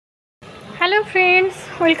Hello friends,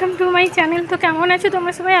 welcome to my channel. তো কেমন আছো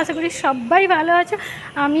তোমরা সবাই? আশা করি সবাই ভালো আছো।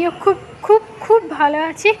 আমিও খুব খুব খুব ভালো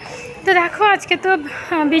আছি। তো দেখো, আজকে তো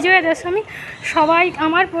বিজয়া দশমী। সবাই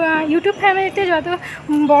আমার ইউটিউব ফ্যামিলিতে যত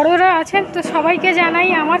বড়রা আছেন তো সবাইকে জানাই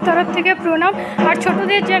আমার তরফ থেকে প্রণাম, আর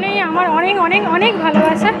ছোটোদের জানাই আমার অনেক অনেক অনেক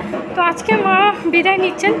ভালোবাসা। তো আজকে মা বিদায়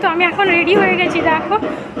নিচ্ছেন, তো আমি এখন রেডি হয়ে গেছি। দেখো,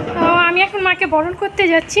 আমি এখন মাকে বরণ করতে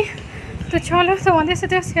যাচ্ছি। তো চলো তোমাদের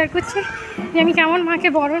সাথে শেয়ার করছি যে আমি কেমন মাকে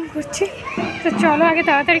বরণ করছি। তো চলো আগে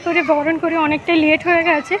তাড়াতাড়ি করে বরণ করে, অনেকটাই লেট হয়ে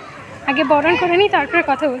গেছে। আগে বরণ করে নিই, তারপরে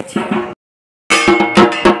কথা বলছি।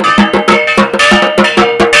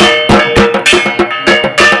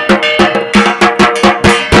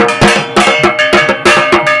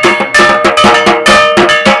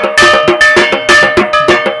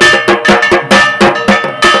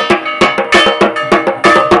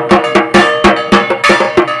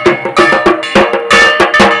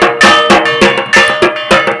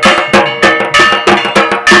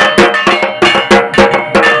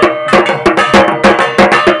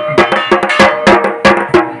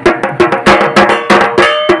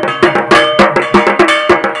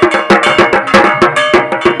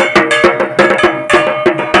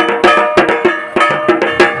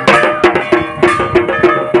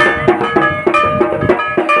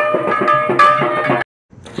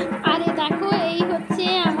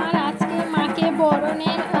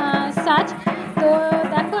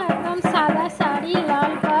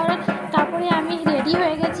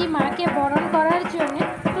 মাকে বরণ করার জন্য।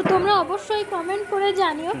 তো তোমরা অবশ্যই কমেন্ট করে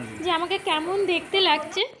জানিও যে আমাকে কেমন দেখতে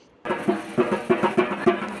লাগছে।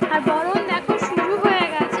 আর বরণ দেখো শুরু হয়ে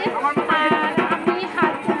গেছে, আর আমি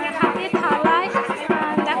হাতে থালায়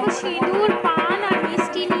দেখো সিঁদুর, পান আর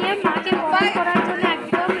মিষ্টি নিয়ে মাকে বরণ করার জন্য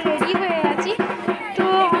একদম রেডি হয়ে আছি। তো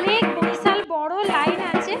অনেক বিশাল বড় লাইন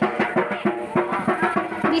আছে,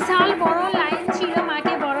 বিশাল বড় লাইন ছিল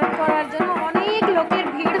মাকে বরণ করার জন্য। অনেক লোকের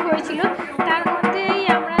ভিড় হয়েছিল, তার মধ্যেই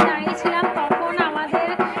আমরা দাঁড়িয়েছিলাম। তখন আমাদের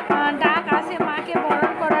ডাক আসে মাকে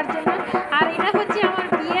বরণ করার জন্য। আর এটা হচ্ছে আমার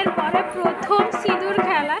বিয়ের পরে প্রথম সিঁদুর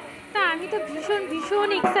খেলা। তা আমি তো ভীষণ ভীষণ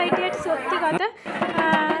এক্সাইটেড, সত্যি কথা,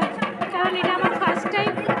 কারণ এটা আমার ফার্স্ট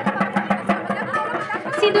টাইম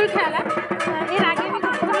সিঁদুর খেলা। এর আগে আমি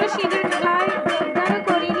কখনো সিঁদুর খেলায় যোগদানও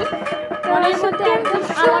করিনি। তো এর মধ্যে একদম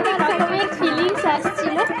আলাদা রকমের ফিলিংস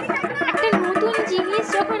আসছিল। একটা নতুন জিনিস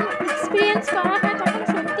যখন এক্সপিরিয়েন্স করা হয় তখন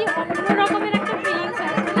সত্যি অন্য রকমের একটা ফিলিংস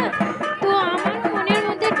আসে না? তো আমার মনের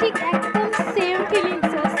মধ্যে ঠিক একদম সেম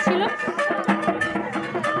ফিলিংস আসছিল।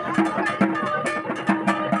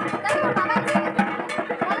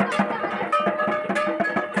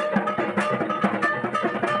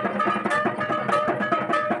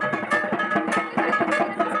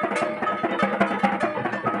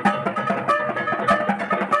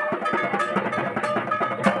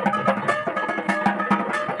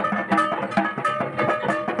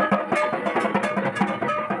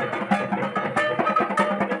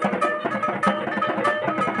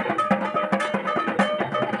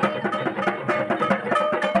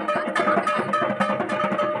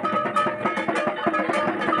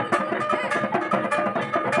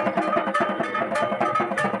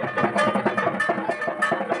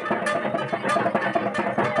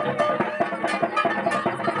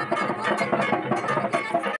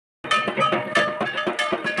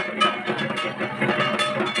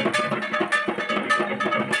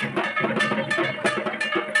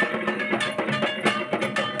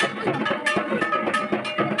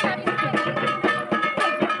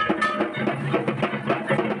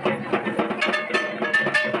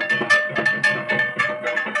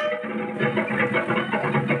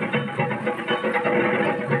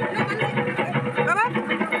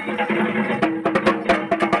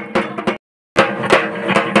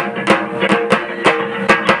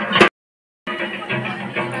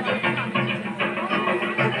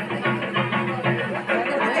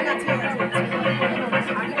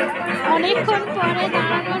 অনেকক্ষণ পরে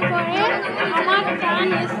দাঁড়ানোর পরে আমার টান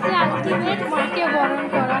এসছে আলটিমেট মাকে বরণ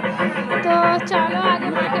করা। তো চলো আগে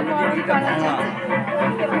মাকে বরণ করা যাক।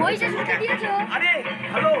 আরে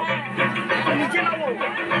হ্যালো, নিচে নামো।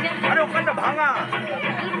 আরে ওখানটা ভাঙা,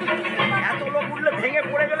 এত লোক উঠলে ভেঙে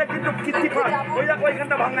পড়ে গেলে কিন্তু কীর্তি পায়। ওই দেখো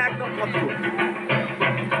ওইখানটা ভাঙা একদম কত।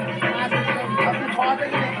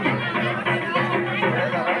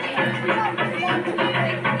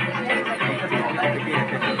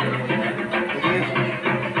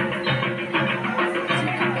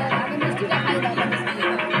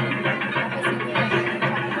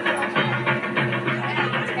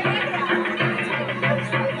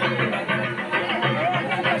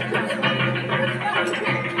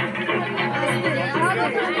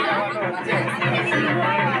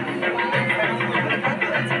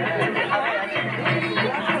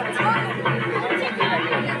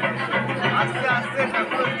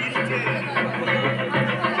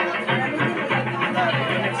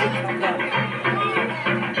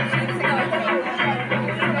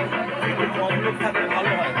 লোক থাকলে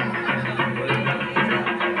ভালো হয়।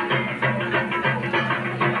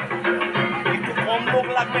 একটু কম লোক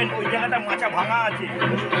লাগবেন, ওই জায়গাটা মাচা ভাঙা আছে।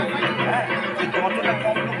 হ্যাঁ, যতটা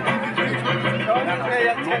কম লোক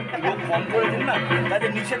লোক কম করে দিন না, তাদের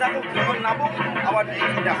নিচে থাকুক, যখন নামুক আবার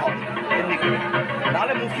এইটা হবে এমনি করে।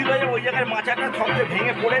 নাহলে মুশকিল হয়ে যাবে, ওই জায়গায় মাচাটা সবচেয়ে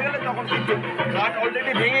ভেঙে পড়ে গেলে তখন কিন্তু কাঠ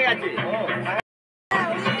অলরেডি ভেঙে গেছে।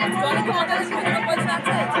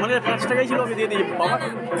 আমাদের 5 টাকাই ছিল, আমি দিয়ে দিই বাবা।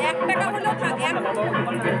 1 টাকা হলেও থাক, 1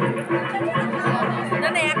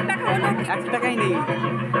 টাকা হলেও 1 টাকাই নেই।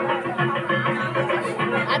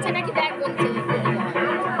 আচ্ছা নাকি ব্যাগ বলছে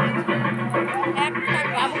 1 টাকা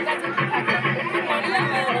বাবুর কাছে কি থাকে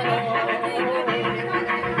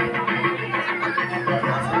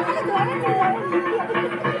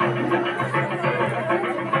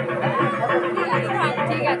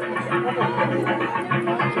ঠিক আছে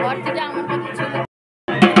ঘর থেকে আমার কাছে ছিল।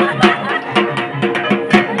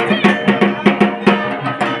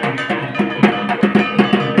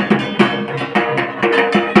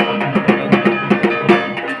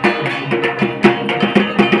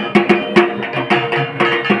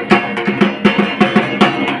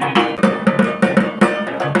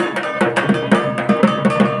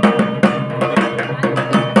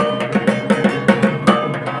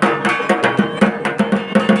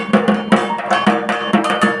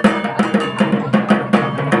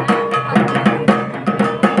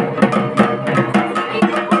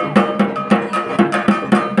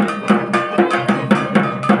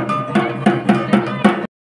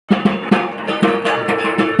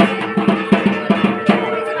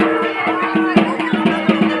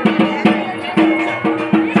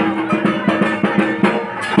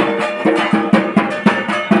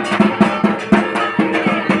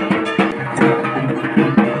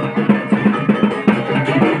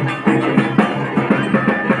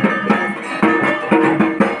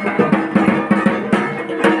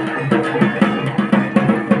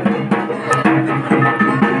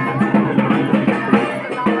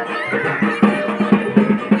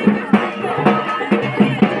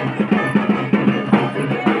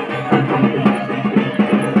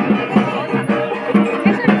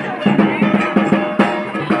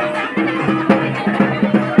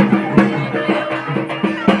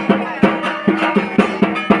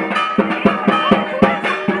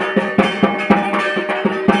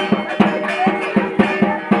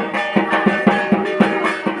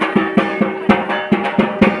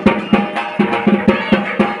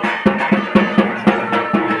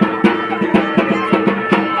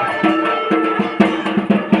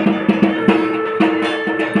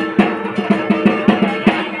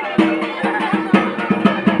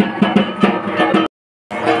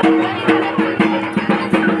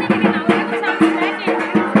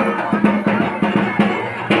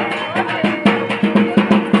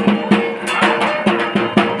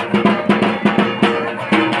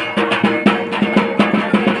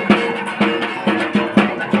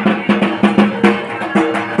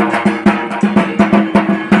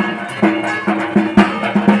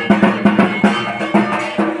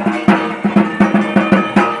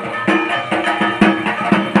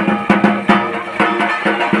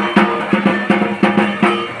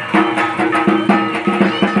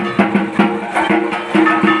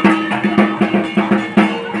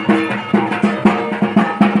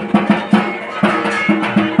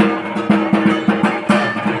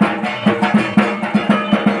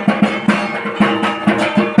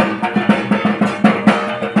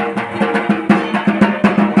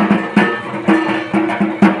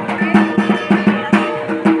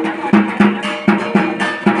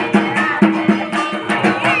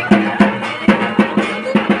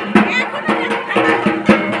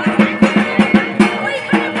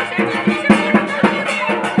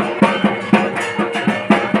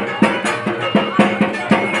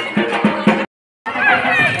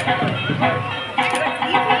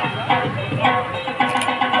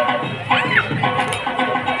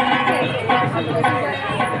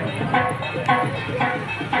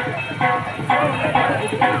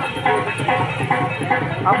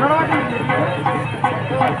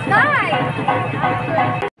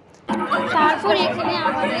 তারপর এখানে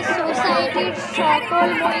আমাদের সোসাইটির সকল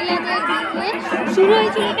মহিলাদের দিয়ে শুরু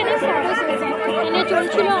হয়েছিল এখানে ফটো সেশন। এখানে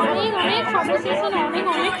চলছিল অনেক অনেক ফটো সেশন, অনেক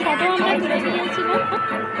অনেক ফটো আমরা তুলে নিয়েছিলাম।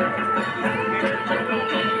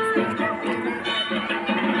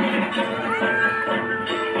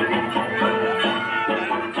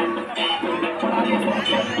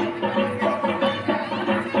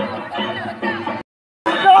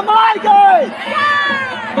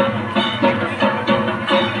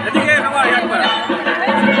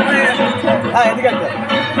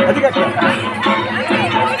 এদিকে একটা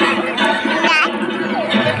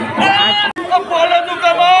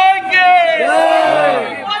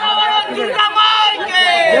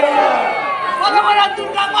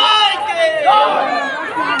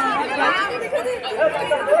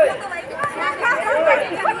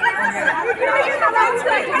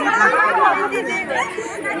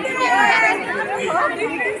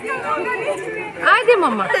দিদি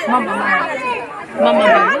মাম্মা মাম্মা মাম্মা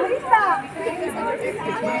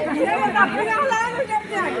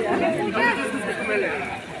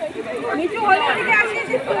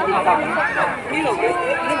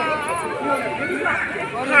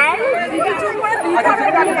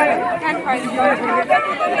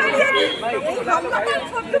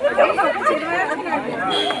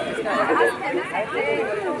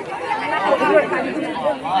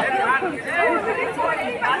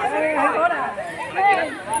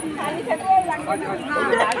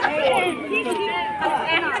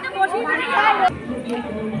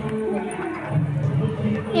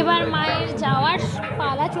এবার মায়ের যাওয়ার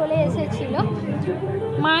পালা চলে এসেছিল।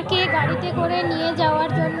 মাকে গাড়িতে করে নিয়ে যাওয়ার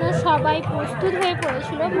জন্য সবাই প্রস্তুত হয়ে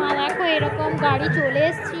পড়েছিল। মা দেখো এরকম গাড়ি চলে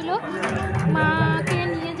এসেছিল, মাকে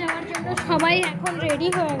নিয়ে যাওয়ার জন্য সবাই এখন রেডি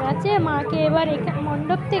হয়ে গেছে। মাকে এবার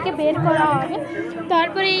মণ্ডপ থেকে বের করা হবে,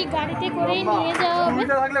 তারপরে এই গাড়িতে করেই নিয়ে যাওয়া হবে।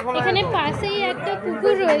 এখানে পাশেই একটা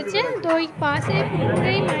পুকুর রয়েছে, তো ওই পাশে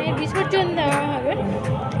পুকুরেই মায়ের বিসর্জন দেওয়া হবে।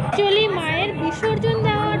 অ্যাকচুয়ালি মায়ের বিসর্জন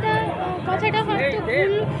দেওয়াটা কথাটা হয়তো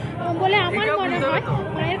ভুল বলে আমার মনে হয়।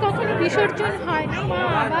 মায়ের কখনো বিসর্জন হয় না, মা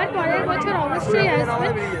আবার পরের বছর অবশ্যই আসবে।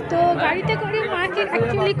 তো গাড়িতে করে মাকে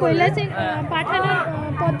অ্যাকচুয়ালি কৈলাসে পাঠানোর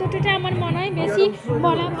পদ্ধতিটা আমার মনে হয় বেশি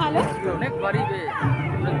বলা ভালো।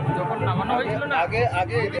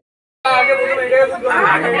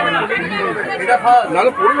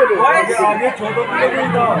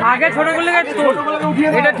 আগে ছোট করলে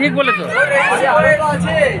এটা ঠিক বলেছো,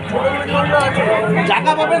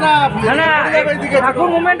 জায়গা পাবে না, ঠাকুর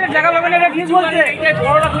মুভমেন্টের জায়গা পাবে না, এটা ঠিক বলছে।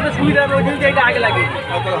 বড়টা তুলতে সুবিধা হবে, ওই জন্য এটা আগে লাগে।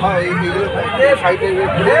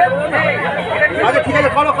 আচ্ছা ঠিক আছে,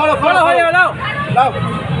 ফলো ফলো ফলো হয়ে যাবে, দাও দাও।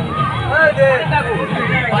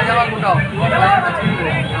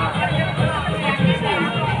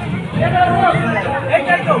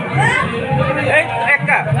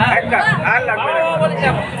 একটা একটা আর লাগবে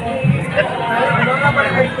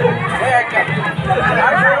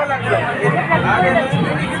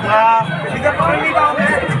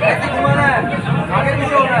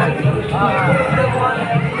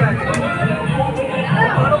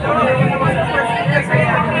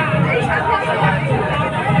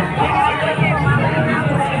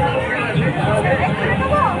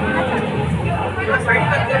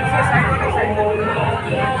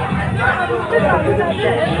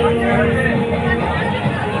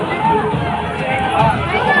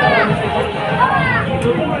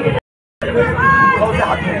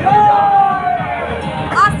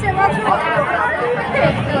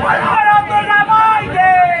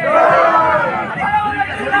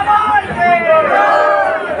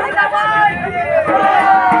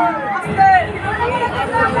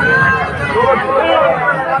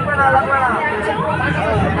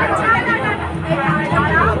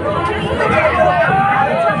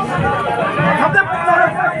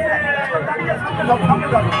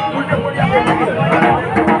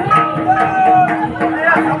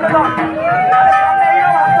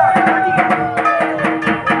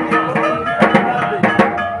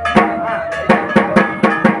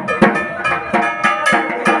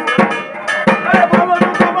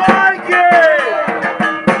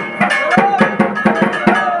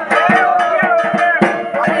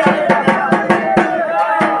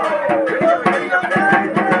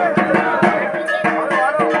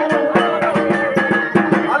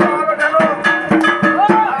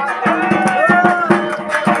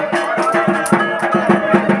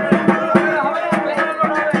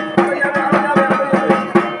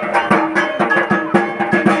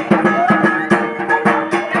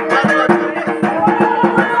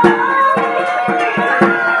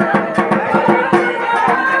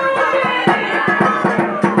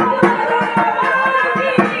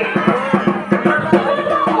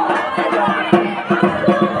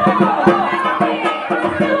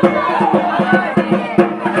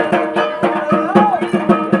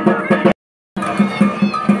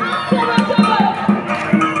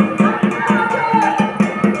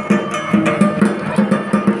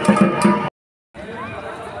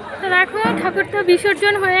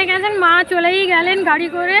বিসর্জন হয়ে গেছেন, মা চলেই গেলেন গাড়ি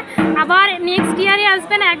করে। আবার নেক্সট ইয়ারে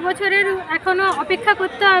আসবেন, 1 বছরের এখনও অপেক্ষা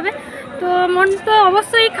করতে হবে। তো মন তো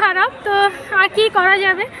অবশ্যই খারাপ, তো আর কি করা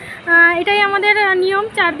যাবে, এটাই আমাদের নিয়ম।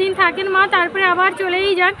 4 দিন থাকেন মা, তারপরে আবার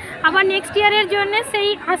চলেই যান। আবার নেক্সট ইয়ারের জন্য সেই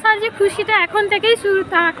আসার যে খুশিটা এখন থেকেই শুরু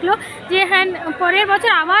থাকলো যে হ্যাঁ পরের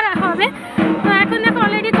বছর আবার হবে। তো এখন দেখো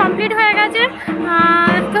অলরেডি কমপ্লিট হয়ে গেছে।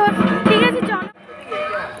 তো ঠিক আছে চলো।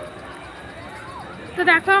 তো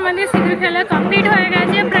দেখো আমাদের সিঁদুর খেলা কমপ্লিট হয়ে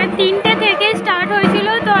গেছে, প্রায় 3টে থেকে স্টার্ট হয়েছিল।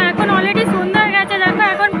 তো এখন অলরেডি সন্ধ্যা হয়ে গেছে, দেখো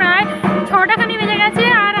এখন প্রায় 6টাখানি বেজে গেছে।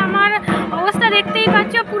 আর আমার অবস্থা দেখতেই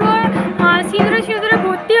পাচ্ছ, পুরো সিঁদুরে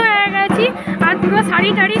ভর্তি হয়ে গেছি। আর পুরো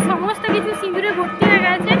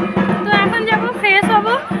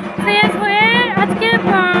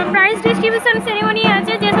ডিস্ট্রিবিউশন সেরেমনি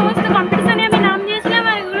আছে, যে সমস্ত কম্পিটিশনে আমি নাম দিয়েছিলাম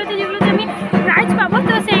আর এগুলোতে যেগুলোতে আমি প্রাইজ পাবো,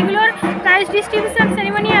 তো সেইগুলোর প্রাইজ ডিস্ট্রিবিউশন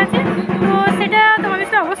সেরেমনি আছে। তো সেটা তোমাদের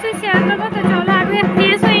সাথে অবশ্যই শেয়ার করবো। তো চলো আগে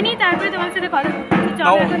ফ্রেশ হয়ে নিই, তারপরে তোমাদের সাথে কথা বলবো। চলো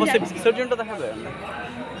এখন যাই। বিসর্জনটা দেখাবে।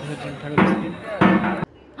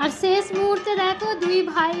 আর শেষ মুহূর্তে দেখো দুই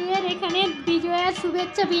ভাইয়ের এখানে বিজয়ার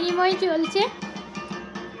শুভেচ্ছা বিনিময় চলছে।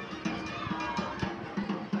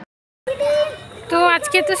 তো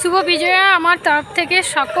আজকে তো শুভ বিজয়া, আমার তরফ থেকে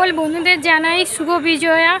সকল বন্ধুদের জানাই শুভ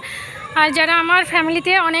বিজয়া। আর যারা আমার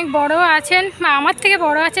ফ্যামিলিতে অনেক বড় আছেন বা আমার থেকে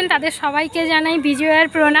বড় আছেন তাদের সবাইকে জানাই বিজয়ার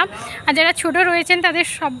প্রণাম। আর যারা ছোট রয়েছেন তাদের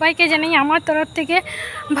সবাইকে জানাই আমার তরফ থেকে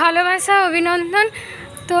ভালোবাসা, অভিনন্দন।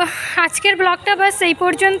 তো আজকের ব্লগটা বাস এই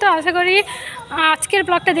পর্যন্ত। আশা করি আজকের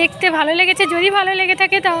ব্লগটা দেখতে ভালো লেগেছে। যদি ভালো লেগে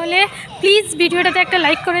থাকে তাহলে প্লিজ ভিডিওটাতে একটা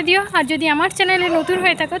লাইক করে দিও। আর যদি আমার চ্যানেলে নতুন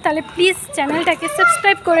হয়ে থাকো তাহলে প্লিজ চ্যানেলটাকে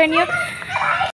সাবস্ক্রাইব করে নিও।